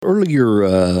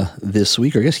earlier this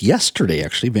week, or I guess yesterday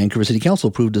actually, Vancouver City Council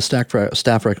approved a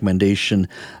staff recommendation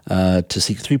to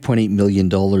seek $3.8 million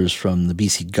from the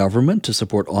BC government to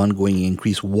support ongoing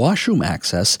increased washroom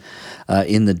access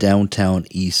in the Downtown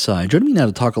Eastside. Joining me now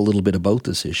to talk a little bit about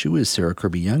this issue is Sarah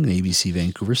Kirby-Young, an ABC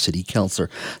Vancouver City Councillor.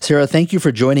 Sarah, thank you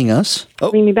for joining us.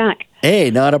 Bring me back.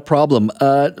 Hey, not a problem.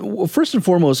 First and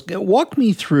foremost, walk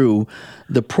me through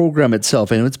the program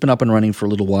itself. I know it's been up and running for a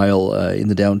little while in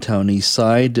the Downtown East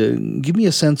Side. Give me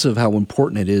a sense of how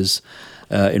important it is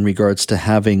in regards to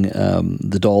having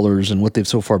the dollars and what they've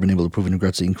so far been able to prove in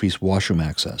regards to increased washroom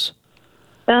access.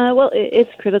 Well,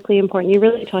 it's critically important. You're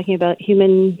really talking about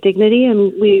human dignity,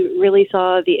 and we really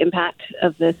saw the impact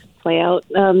of this play out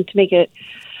to make it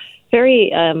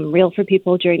very real for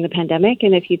people during the pandemic.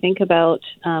 And if you think about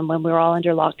when we were all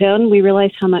under lockdown, we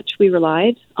realized how much we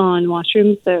relied on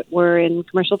washrooms that were in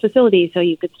commercial facilities, so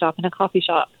you could stop in a coffee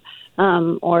shop,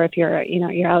 or if you're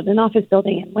out in an office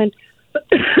building. And when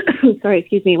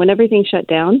when everything shut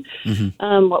down,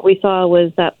 what we saw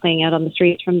was that playing out on the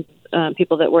streets from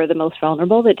people that were the most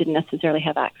vulnerable, that didn't necessarily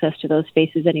have access to those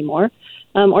spaces anymore,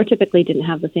 or typically didn't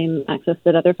have the same access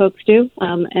that other folks do.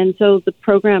 And so the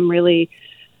program really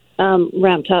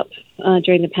ramped up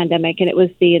during the pandemic, and it was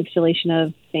the installation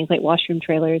of things like washroom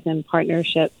trailers in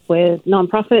partnership with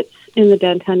nonprofits in the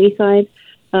Downtown Eastside,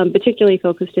 particularly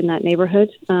focused in that neighborhood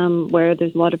where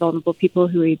there's a lot of vulnerable people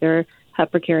who either have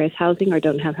precarious housing or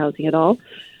don't have housing at all.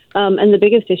 And the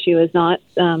biggest issue is not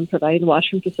providing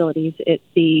washroom facilities, it's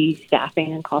the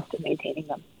staffing and cost of maintaining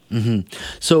them. Mm-hmm.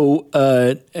 So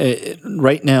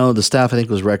right now, the staff, I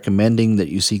think, was recommending that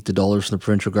you seek the dollars from the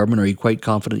provincial government. Are you quite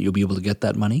confident you'll be able to get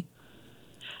that money?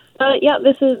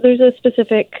 There's a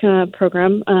specific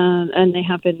program, and they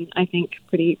have been, I think,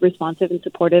 pretty responsive and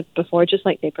supportive before, just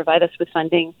like they provide us with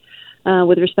funding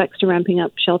with respects to ramping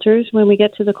up shelters when we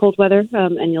get to the cold weather,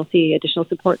 and you'll see additional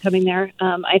support coming there.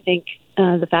 I think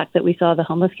the fact that we saw the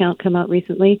homeless count come out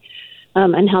recently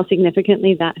and how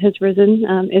significantly that has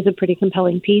risen is a pretty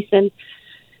compelling piece. And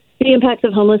the impacts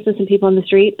of homelessness and people on the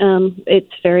street,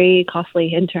 it's very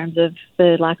costly in terms of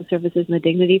the lack of services and the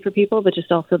dignity for people, but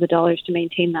just also the dollars to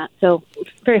maintain that. So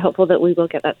very hopeful that we will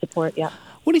get that support, yeah.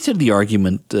 What do you say to the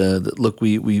argument that, look,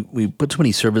 we put too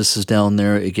many services down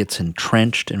there, it gets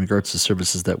entrenched in regards to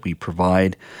services that we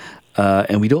provide,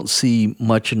 and we don't see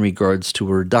much in regards to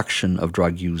a reduction of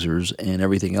drug users and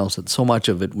everything else. That so much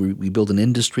of it, we build an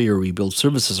industry or we build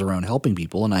services around helping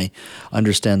people, and I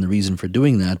understand the reason for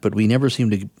doing that, but we never seem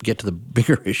to get to the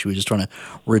bigger issue. We're just trying to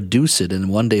reduce it and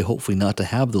one day hopefully not to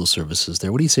have those services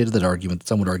there. What do you say to that argument?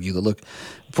 Some would argue that, look,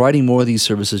 providing more of these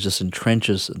services just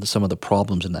entrenches some of the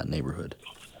problems in that neighborhood.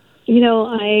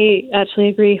 I actually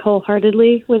agree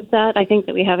wholeheartedly with that. I think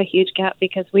that we have a huge gap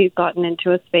because we've gotten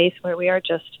into a space where we are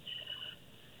just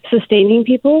sustaining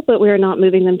people, but we are not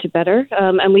moving them to better.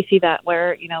 And we see that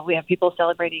where, we have people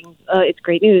celebrating. It's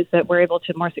great news that we're able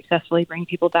to more successfully bring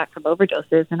people back from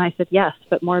overdoses. And I said, yes,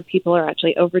 but more people are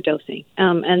actually overdosing.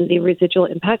 And the residual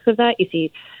impacts of that, you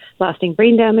see lasting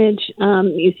brain damage.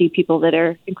 You see people that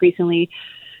are increasingly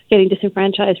getting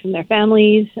disenfranchised from their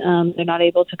families. They're not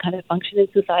able to kind of function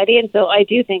in society. And so I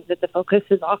do think that the focus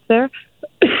is off there.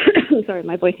 Sorry,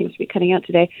 my voice seems to be cutting out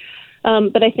today.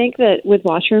 But I think that with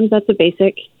washrooms, that's a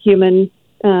basic human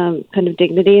kind of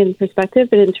dignity and perspective.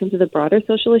 But in terms of the broader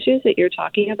social issues that you're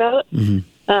talking about,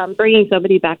 bringing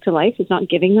somebody back to life is not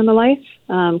giving them a life.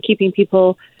 Keeping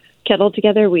people kettled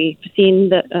together, we've seen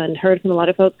that and heard from a lot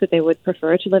of folks that they would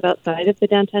prefer to live outside of the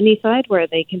Downtown Eastside where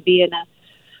they can be in a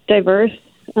diverse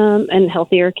and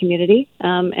healthier community.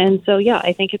 And so,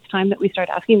 I think it's time that we start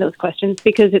asking those questions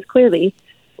because it's clearly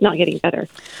not getting better.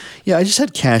 Yeah, I just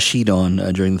had Kashid on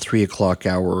during the 3 o'clock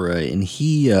hour, and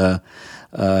he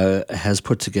has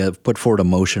put forward a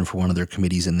motion for one of their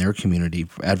committees in their community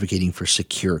advocating for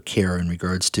secure care in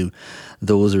regards to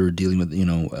those who are dealing with,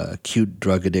 acute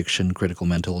drug addiction, critical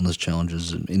mental illness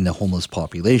challenges in the homeless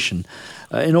population.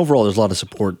 And overall, there's a lot of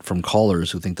support from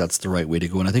callers who think that's the right way to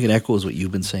go. And I think it echoes what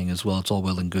you've been saying as well. It's all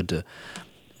well and good to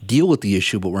deal with the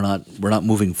issue, but we're not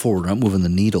moving forward. We're not moving the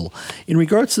needle. In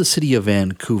regards to the city of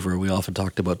Vancouver, we often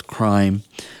talked about crime,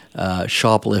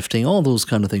 shoplifting, all those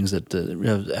kind of things that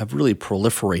have really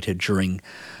proliferated during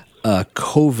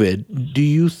COVID. Do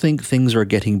you think things are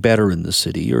getting better in the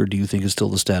city, or do you think it's still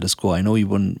the status quo? I know you've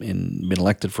been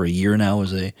elected for a year now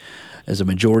as a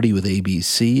majority with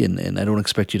ABC, and I don't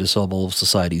expect you to solve all of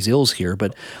society's ills here,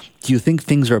 but do you think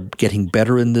things are getting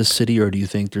better in this city, or do you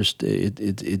think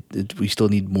we still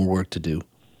need more work to do?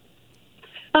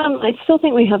 I still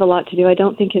think we have a lot to do. I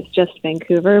don't think it's just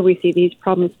Vancouver. We see these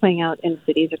problems playing out in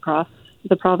cities across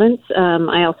the province.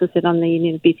 I also sit on the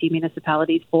Union of BC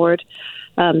Municipalities Board.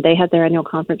 They had their annual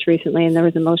conference recently, and there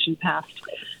was a motion passed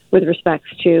with respect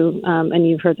to, and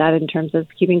you've heard that in terms of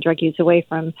keeping drug use away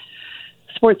from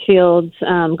sports fields,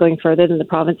 going further than the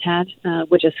province had,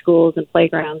 which is schools and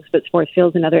playgrounds, but sports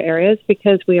fields in other areas,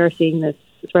 because we are seeing this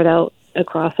spread out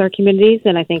across our communities.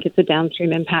 And I think it's a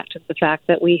downstream impact of the fact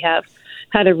that we have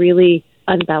had a really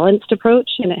unbalanced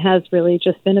approach, and it has really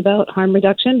just been about harm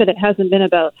reduction, but it hasn't been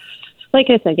about, like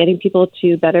I said, getting people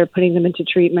to better, putting them into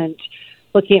treatment,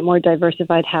 looking at more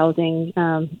diversified housing.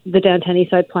 The Downtown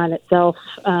Eastside plan itself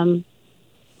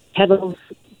peddles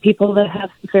people that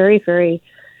have very, very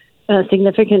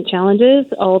significant challenges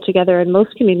all together. In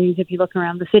most communities, if you look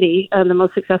around the city, the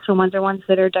most successful ones are ones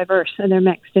that are diverse and they're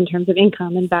mixed in terms of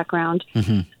income and background.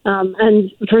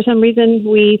 And for some reason,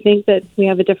 we think that we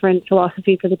have a different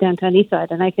philosophy for the Downtown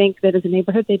Eastside. And I think that as a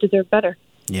neighborhood, they deserve better.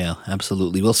 Yeah,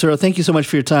 absolutely. Well, Sarah, thank you so much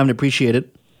for your time. I appreciate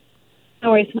it.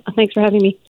 No worries. Thanks for having me.